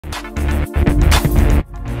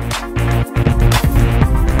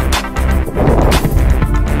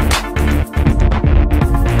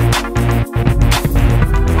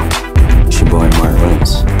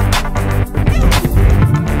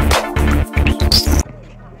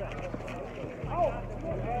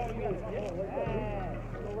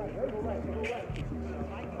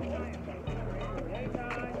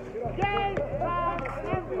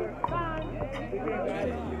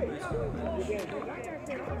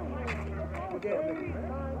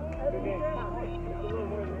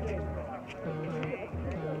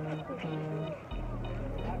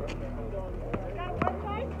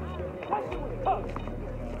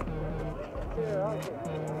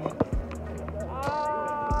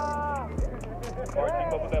All right,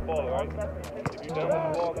 keep up with that ball, all right? If you're done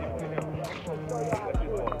with the ball, keep it down. That's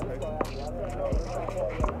your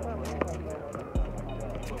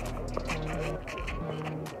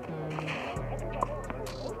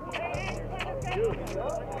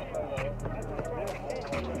ball,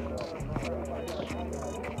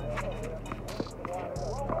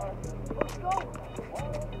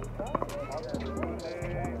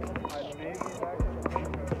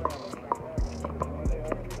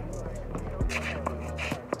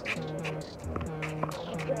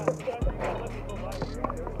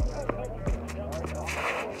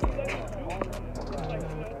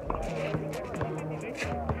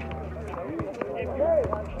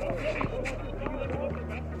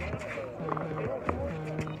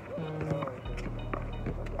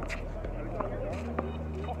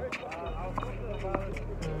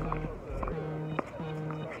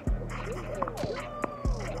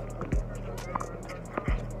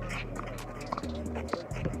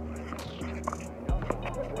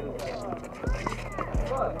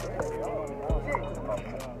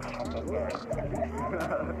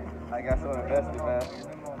 I got so invested, man.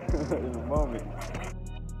 In the moment.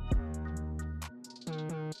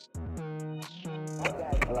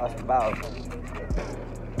 I lost the ball.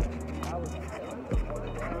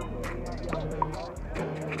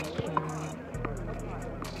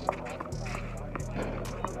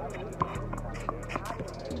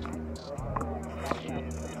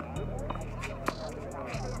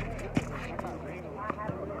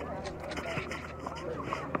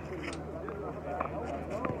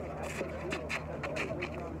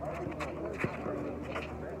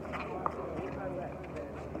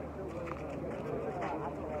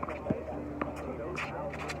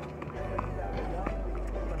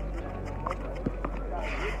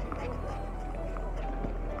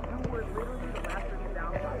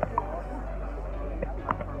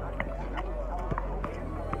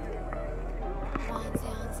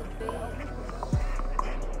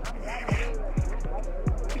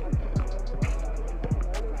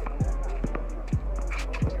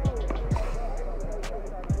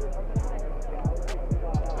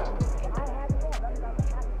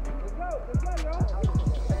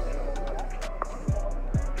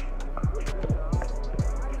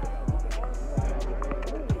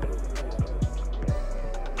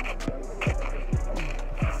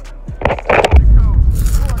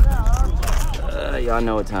 Y'all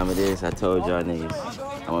know what time it is. I told y'all niggas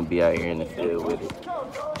I'm gonna be out here in the field with it.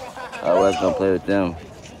 I was gonna play with them,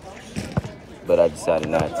 but I decided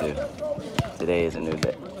not to. Today is a new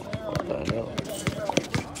day. What the hell?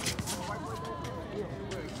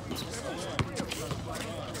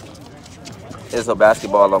 There's a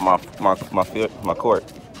basketball on my court.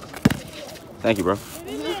 Thank you, bro.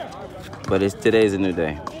 But today's a new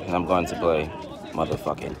day, and I'm going to play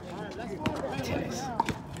motherfucking tennis.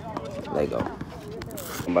 Lego.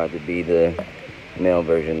 I'm about to be the male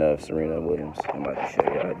version of Serena Williams. I'm about to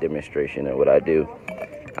show you a demonstration of what I do.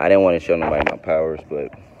 I didn't want to show nobody my powers,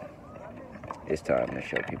 but it's time to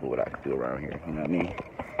show people what I can do around here. You know what I mean?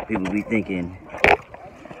 People be thinking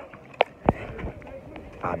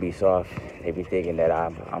I be soft. They be thinking that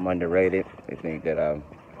I'm underrated. They think that I'm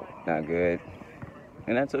not good,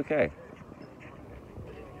 and that's okay.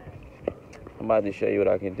 I'm about to show you what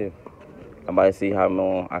I can do. I'm about to see how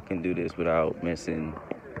long I can do this without missing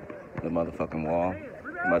the motherfucking wall.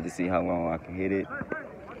 I'm about to see how long I can hit it.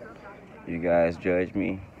 You guys judge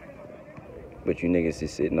me, but you niggas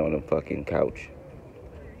is sitting on the fucking couch,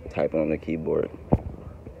 typing on the keyboard.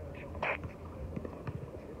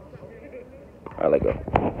 All right, let go.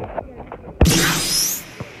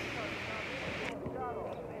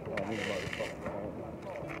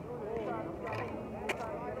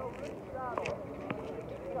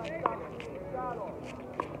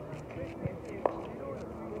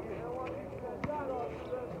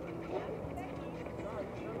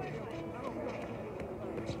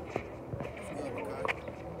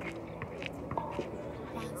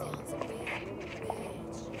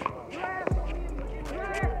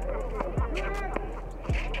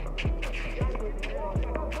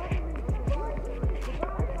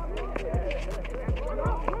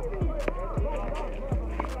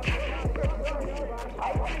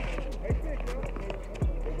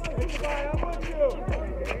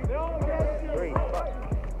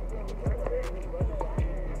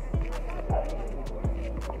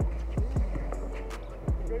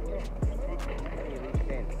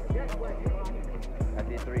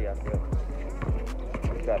 did 3, I feel.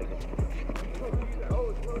 We got to get.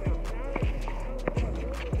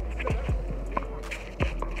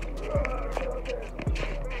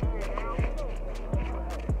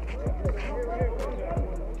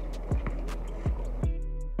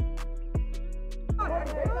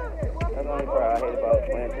 That's the only part I hate about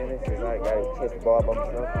playing tennis is I gotta kiss the ball by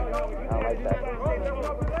myself. I don't like that.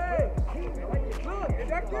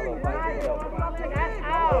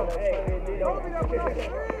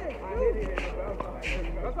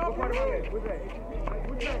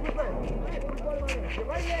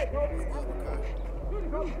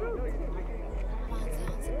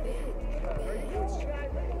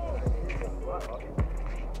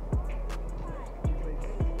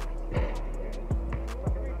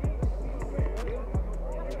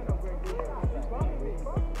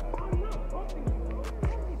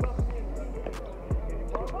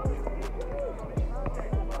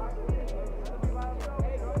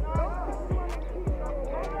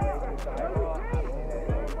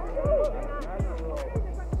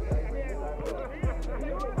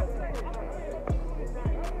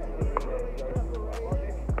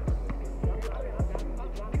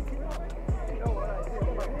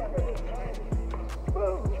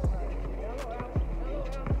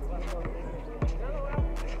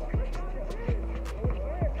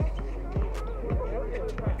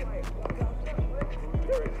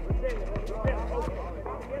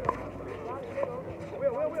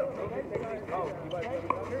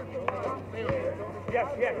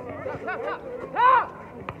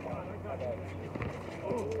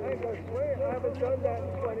 I haven't done that in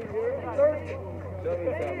 20 years. 30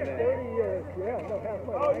 years, yeah. No, half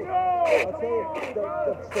my life. I'll tell you, the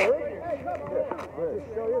serve, to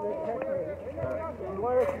show you the technique. You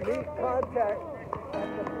want to meet contact at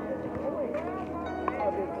the point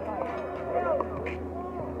of his height.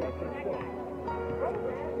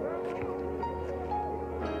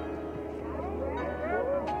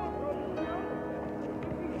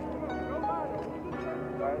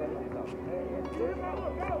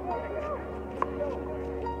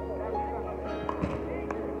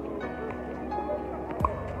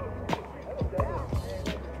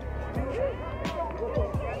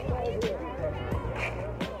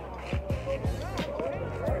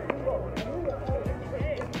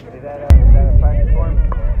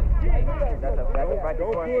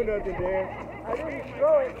 Don't do nothing, Dan. I didn't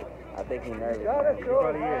throw it. I think he's nervous. You gotta throw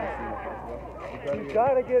it high. You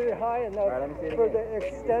gotta get it high enough for the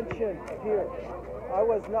extension here. I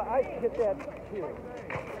was not. I hit that here.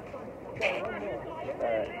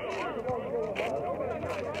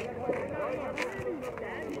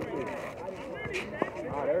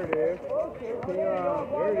 Ah, there it is.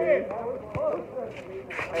 There it is.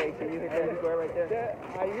 Hey, can you hit that square right there?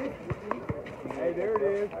 I used to. Hey, there it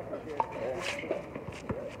is.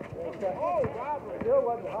 Oh, Robert. Still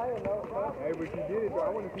wasn't high enough. Huh? Hey, but you did it, though. I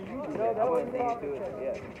want to see you do No, that. that was Can you do it?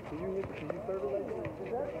 Yeah. Can you serve it like that?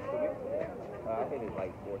 I hit it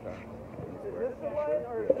like 4 times. Is this the line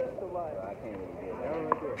or is this the line? I can't really get That one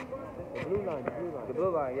right there. The blue line, the blue line. The blue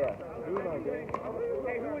line, yeah. The blue line, Dan.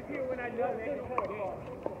 Hey, who was here when I done that?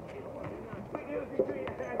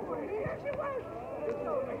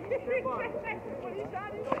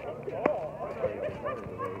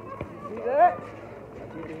 See that?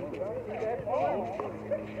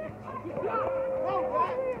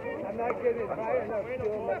 I'm not getting it high enough to do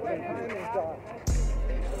my timing's off.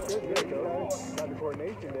 Good, though. Got the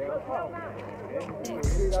coordination down.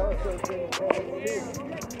 See, that was so good.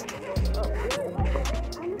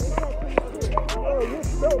 Oh, you're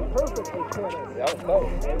so perfectly tennis. That was close.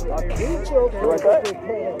 You're so perfectly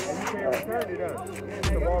tennis. And you can't return it, huh?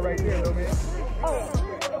 The ball right there, though, man.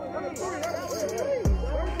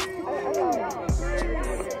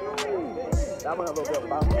 That one a little bit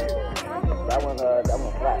bouncy. That one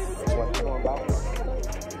flat. This one bouncy.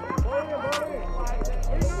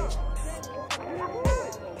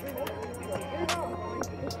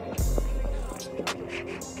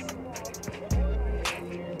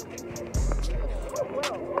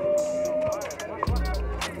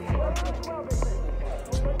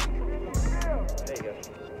 There you go.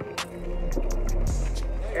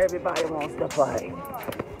 Everybody wants to fight.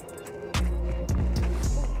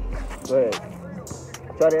 Go ahead.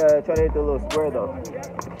 Try to hit the little square though.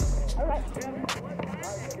 Alright.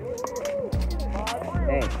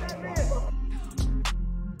 Thanks.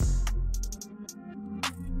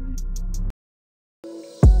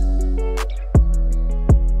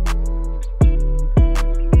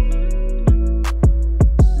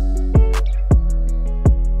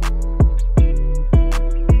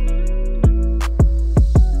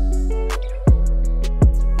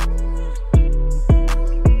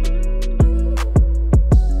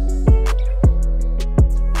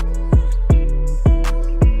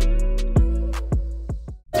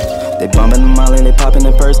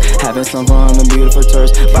 Having some fun on the beautiful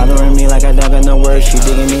tours. Bothering me like I don't got no work. She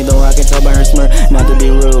digging me though I can tell by her smirk. Not to be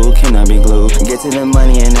rude, cannot be glued. Get to the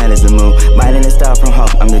money and that is the move. Biting the style from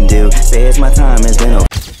Hawk, I'm the dude. Say it's my time, it's been over.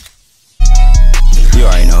 You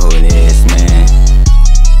already know who it is, man.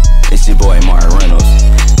 It's your boy Imari Reynolds.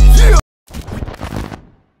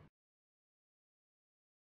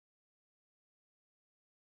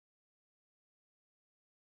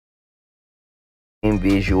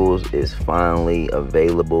 Visuals is finally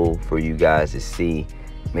available for you guys to see.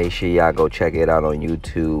 Make sure y'all go check it out on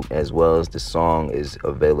YouTube, as well as the song is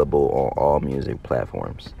available on all music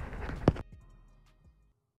platforms.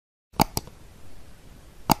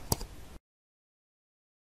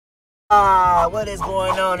 What is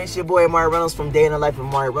going on? It's your boy Imari Reynolds from Day in the Life of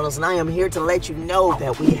Imari Reynolds, and I am here to let you know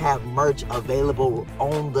that we have merch available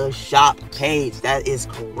on the shop page. That is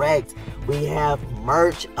correct. We have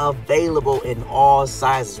merch available in all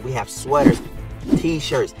sizes. We have sweaters,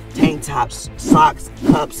 t-shirts, tank tops, socks,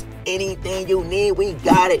 cups, anything you need, we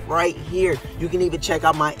got it right here. You can even check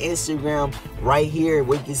out my Instagram right here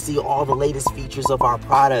where you can see all the latest features of our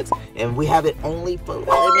products, and we have it only for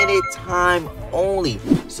limited time only.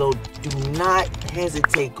 So do not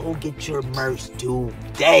hesitate, go get your merch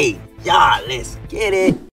today. Y'all, let's get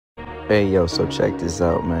it. Hey yo, so check this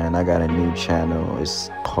out, man. I got a new channel. It's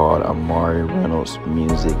called Imari Reynolds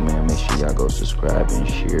Music, man. Make sure y'all go subscribe and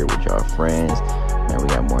share with y'all friends. Man, we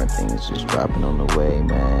got more things just dropping on the way,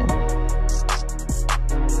 man.